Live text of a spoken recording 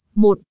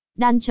1.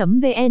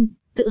 Dan.vn,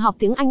 tự học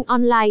tiếng Anh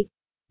online.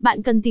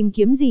 Bạn cần tìm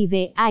kiếm gì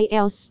về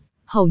IELTS?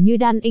 Hầu như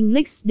Dan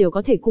English đều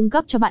có thể cung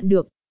cấp cho bạn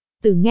được.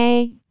 Từ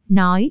nghe,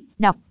 nói,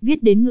 đọc,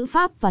 viết đến ngữ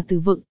pháp và từ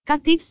vựng,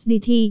 các tips đi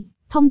thi,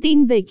 thông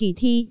tin về kỳ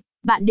thi,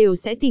 bạn đều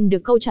sẽ tìm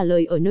được câu trả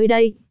lời ở nơi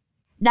đây.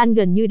 Dan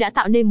gần như đã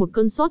tạo nên một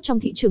cơn sốt trong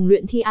thị trường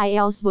luyện thi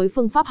IELTS với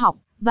phương pháp học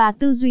và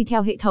tư duy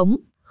theo hệ thống,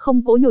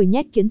 không cố nhồi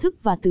nhét kiến thức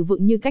và từ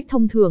vựng như cách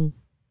thông thường.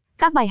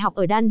 Các bài học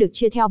ở Dan được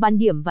chia theo ban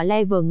điểm và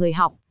level người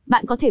học,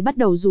 bạn có thể bắt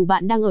đầu dù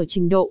bạn đang ở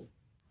trình độ.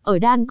 Ở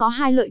Dan có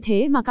hai lợi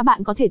thế mà các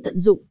bạn có thể tận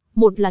dụng,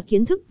 một là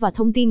kiến thức và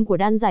thông tin của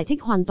Dan giải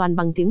thích hoàn toàn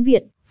bằng tiếng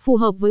Việt, phù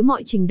hợp với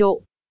mọi trình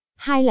độ.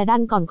 Hai là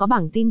Dan còn có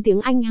bảng tin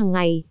tiếng Anh hàng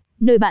ngày,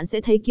 nơi bạn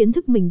sẽ thấy kiến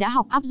thức mình đã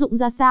học áp dụng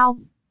ra sao.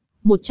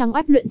 Một trang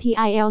web luyện thi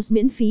IELTS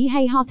miễn phí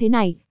hay ho thế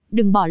này,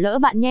 đừng bỏ lỡ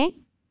bạn nhé.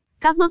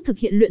 Các bước thực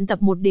hiện luyện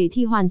tập một đề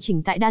thi hoàn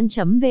chỉnh tại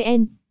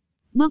Dan.vn.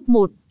 Bước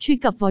 1. Truy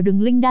cập vào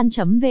đường link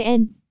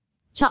Dan.vn.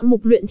 Chọn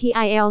mục luyện thi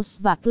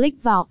IELTS và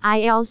click vào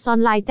IELTS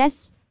Online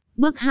Test.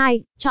 Bước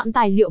 2. Chọn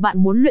tài liệu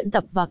bạn muốn luyện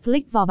tập và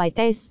click vào bài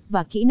test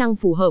và kỹ năng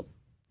phù hợp.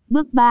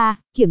 Bước 3.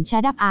 Kiểm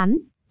tra đáp án.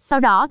 Sau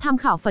đó tham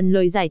khảo phần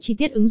lời giải chi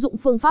tiết ứng dụng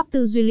phương pháp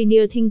tư duy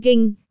Linear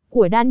Thinking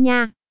của Dan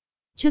nha.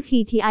 Trước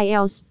khi thi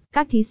IELTS,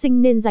 các thí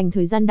sinh nên dành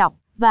thời gian đọc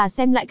và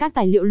xem lại các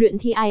tài liệu luyện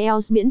thi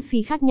IELTS miễn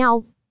phí khác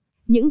nhau.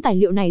 Những tài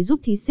liệu này giúp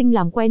thí sinh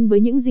làm quen với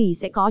những gì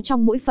sẽ có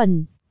trong mỗi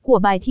phần của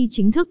bài thi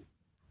chính thức.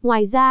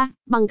 Ngoài ra,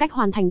 bằng cách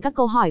hoàn thành các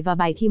câu hỏi và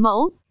bài thi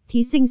mẫu,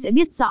 thí sinh sẽ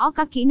biết rõ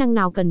các kỹ năng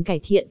nào cần cải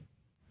thiện.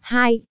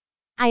 2.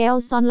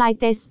 IELTS Online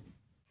Test.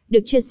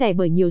 Được chia sẻ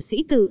bởi nhiều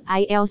sĩ tử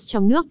IELTS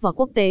trong nước và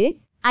quốc tế,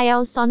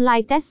 IELTS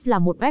Online Test là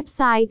một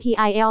website thi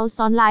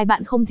IELTS online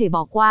bạn không thể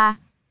bỏ qua.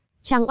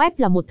 Trang web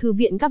là một thư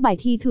viện các bài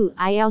thi thử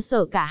IELTS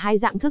ở cả hai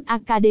dạng thức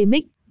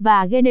Academic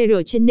và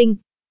General Training.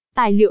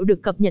 Tài liệu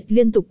được cập nhật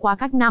liên tục qua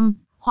các năm,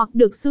 hoặc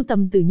được sưu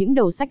tầm từ những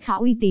đầu sách khá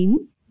uy tín,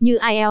 như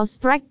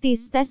IELTS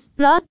Practice Test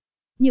Plus.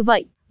 Như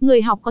vậy,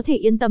 người học có thể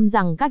yên tâm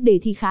rằng các đề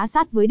thi khá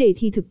sát với đề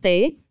thi thực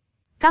tế.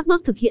 Các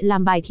bước thực hiện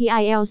làm bài thi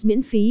IELTS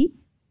miễn phí.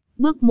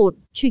 Bước 1.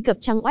 Truy cập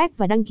trang web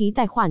và đăng ký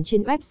tài khoản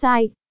trên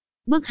website.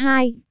 Bước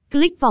 2.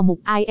 Click vào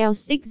mục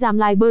IELTS Exam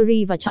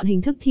Library và chọn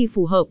hình thức thi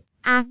phù hợp,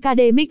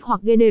 Academic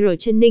hoặc General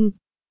Training.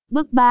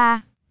 Bước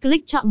 3.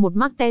 Click chọn một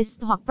Mock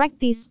Test hoặc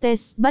Practice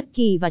Test bất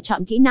kỳ và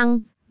chọn kỹ năng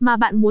mà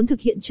bạn muốn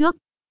thực hiện trước.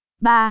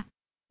 3.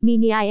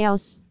 Mini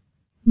IELTS.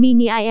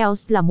 Mini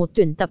IELTS là một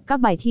tuyển tập các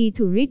bài thi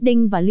thử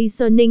Reading và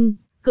Listening,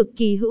 cực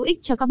kỳ hữu ích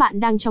cho các bạn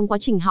đang trong quá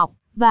trình học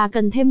và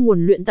cần thêm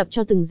nguồn luyện tập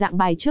cho từng dạng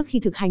bài trước khi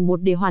thực hành một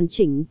đề hoàn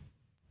chỉnh.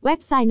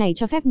 Website này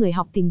cho phép người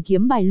học tìm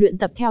kiếm bài luyện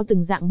tập theo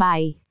từng dạng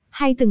bài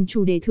hay từng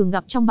chủ đề thường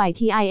gặp trong bài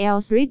thi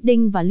IELTS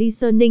Reading và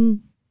Listening.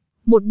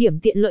 Một điểm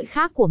tiện lợi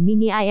khác của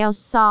Mini IELTS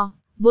so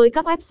với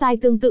các website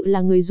tương tự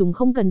là người dùng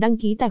không cần đăng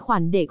ký tài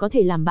khoản để có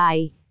thể làm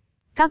bài.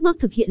 Các bước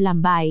thực hiện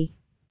làm bài.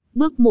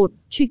 Bước 1.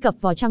 Truy cập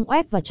vào trang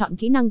web và chọn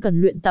kỹ năng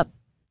cần luyện tập.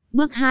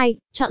 Bước 2.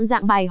 Chọn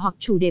dạng bài hoặc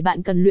chủ đề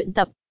bạn cần luyện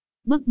tập.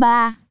 Bước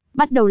 3.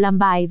 Bắt đầu làm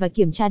bài và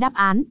kiểm tra đáp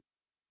án.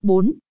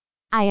 4.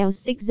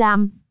 IELTS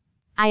Exam.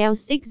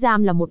 IELTS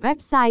Exam là một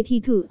website thi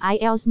thử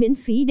IELTS miễn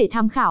phí để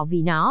tham khảo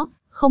vì nó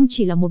không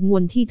chỉ là một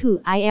nguồn thi thử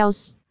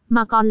IELTS,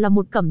 mà còn là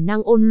một cẩm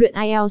năng ôn luyện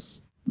IELTS,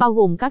 bao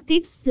gồm các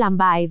tips làm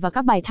bài và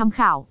các bài tham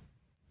khảo.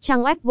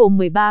 Trang web gồm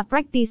 13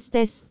 practice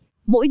test,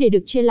 mỗi đề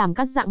được chia làm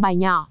các dạng bài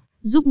nhỏ,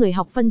 giúp người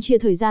học phân chia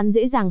thời gian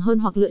dễ dàng hơn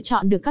hoặc lựa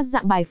chọn được các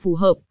dạng bài phù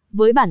hợp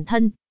với bản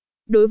thân.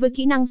 Đối với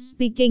kỹ năng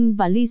speaking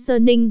và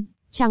listening,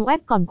 trang web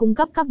còn cung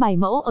cấp các bài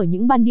mẫu ở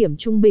những ban điểm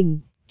trung bình,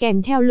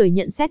 kèm theo lời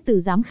nhận xét từ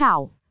giám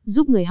khảo,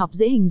 giúp người học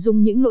dễ hình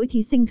dung những lỗi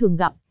thí sinh thường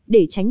gặp,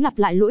 để tránh lặp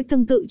lại lỗi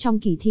tương tự trong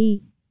kỳ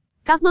thi.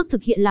 Các bước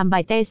thực hiện làm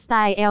bài test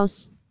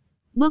IELTS.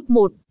 Bước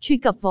 1. Truy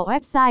cập vào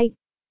website.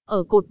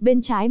 Ở cột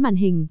bên trái màn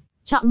hình,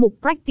 chọn mục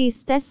Practice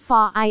Test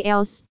for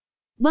IELTS.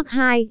 Bước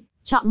 2.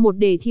 Chọn một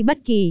đề thi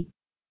bất kỳ.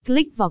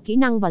 Click vào kỹ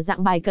năng và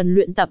dạng bài cần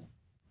luyện tập.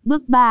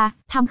 Bước 3.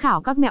 Tham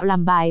khảo các mẹo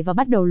làm bài và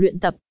bắt đầu luyện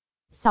tập.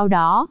 Sau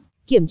đó,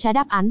 kiểm tra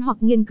đáp án hoặc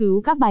nghiên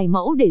cứu các bài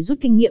mẫu để rút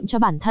kinh nghiệm cho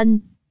bản thân.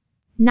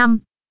 5.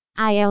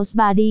 IELTS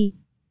Buddy.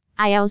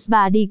 IELTS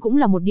Buddy cũng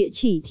là một địa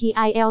chỉ thi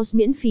IELTS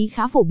miễn phí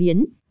khá phổ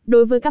biến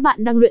đối với các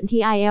bạn đang luyện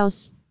thi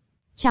IELTS.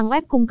 Trang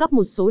web cung cấp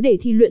một số đề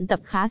thi luyện tập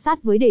khá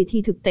sát với đề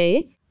thi thực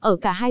tế, ở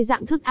cả hai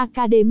dạng thức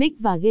Academic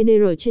và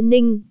General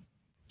Training.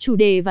 Chủ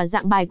đề và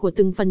dạng bài của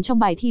từng phần trong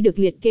bài thi được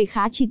liệt kê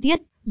khá chi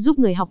tiết, giúp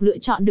người học lựa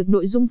chọn được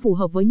nội dung phù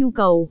hợp với nhu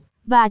cầu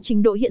và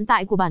trình độ hiện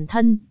tại của bản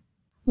thân.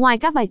 Ngoài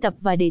các bài tập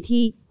và đề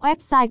thi,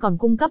 website còn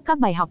cung cấp các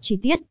bài học chi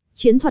tiết,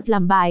 chiến thuật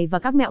làm bài và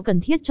các mẹo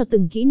cần thiết cho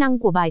từng kỹ năng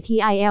của bài thi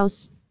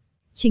IELTS.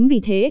 Chính vì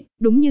thế,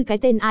 đúng như cái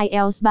tên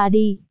IELTS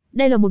Buddy,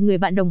 đây là một người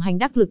bạn đồng hành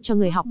đắc lực cho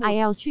người học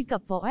IELTS. Truy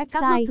cập vào website,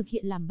 các bước thực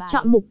hiện làm bài.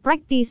 Chọn mục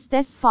Practice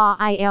Test for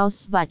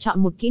IELTS và chọn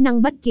một kỹ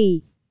năng bất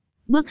kỳ.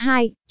 Bước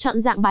 2.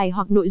 Chọn dạng bài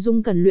hoặc nội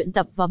dung cần luyện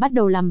tập và bắt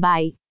đầu làm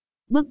bài.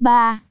 Bước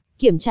 3.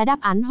 Kiểm tra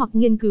đáp án hoặc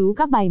nghiên cứu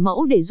các bài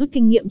mẫu để rút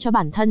kinh nghiệm cho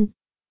bản thân.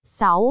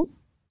 6.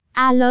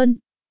 iLearn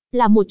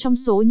là một trong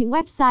số những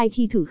website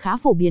thi thử khá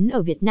phổ biến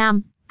ở Việt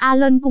Nam.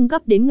 iLearn cung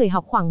cấp đến người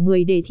học khoảng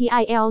 10 đề thi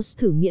IELTS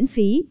thử miễn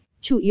phí,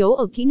 chủ yếu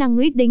ở kỹ năng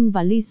Reading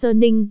và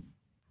Listening.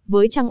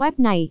 Với trang web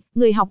này,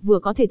 người học vừa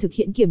có thể thực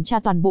hiện kiểm tra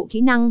toàn bộ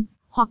kỹ năng,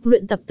 hoặc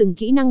luyện tập từng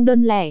kỹ năng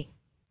đơn lẻ.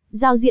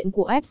 Giao diện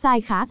của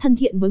website khá thân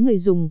thiện với người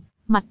dùng,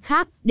 mặt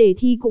khác, đề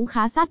thi cũng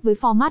khá sát với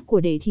format của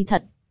đề thi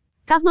thật.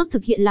 Các bước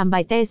thực hiện làm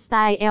bài test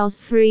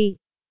IELTS free.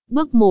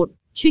 Bước 1.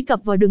 Truy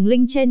cập vào đường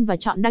link trên và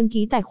chọn đăng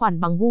ký tài khoản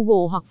bằng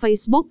Google hoặc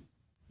Facebook.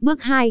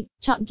 Bước 2.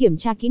 Chọn kiểm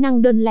tra kỹ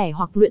năng đơn lẻ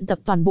hoặc luyện tập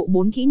toàn bộ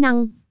 4 kỹ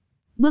năng.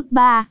 Bước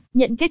 3.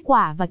 Nhận kết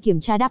quả và kiểm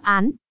tra đáp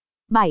án.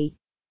 7.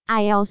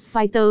 IELTS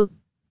Fighter.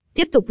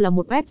 Tiếp tục là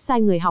một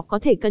website người học có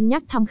thể cân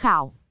nhắc tham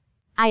khảo.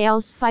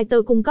 IELTS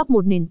Fighter cung cấp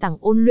một nền tảng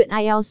ôn luyện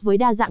IELTS với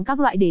đa dạng các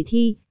loại đề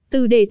thi,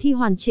 từ đề thi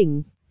hoàn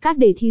chỉnh, các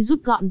đề thi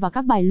rút gọn và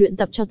các bài luyện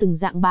tập cho từng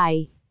dạng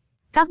bài.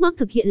 Các bước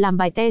thực hiện làm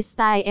bài test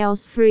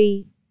IELTS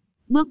free.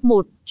 Bước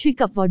 1. Truy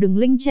cập vào đường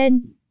link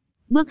trên.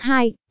 Bước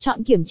 2.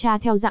 Chọn kiểm tra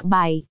theo dạng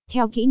bài,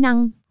 theo kỹ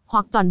năng,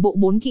 hoặc toàn bộ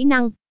 4 kỹ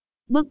năng.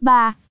 Bước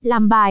 3.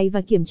 Làm bài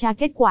và kiểm tra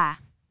kết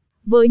quả.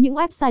 Với những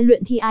website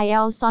luyện thi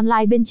IELTS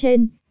online bên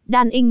trên,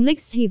 Dan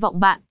English hy vọng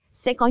bạn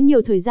sẽ có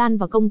nhiều thời gian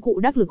và công cụ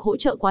đắc lực hỗ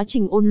trợ quá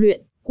trình ôn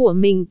luyện của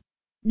mình.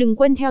 Đừng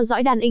quên theo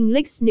dõi Dan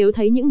English nếu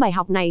thấy những bài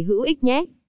học này hữu ích nhé.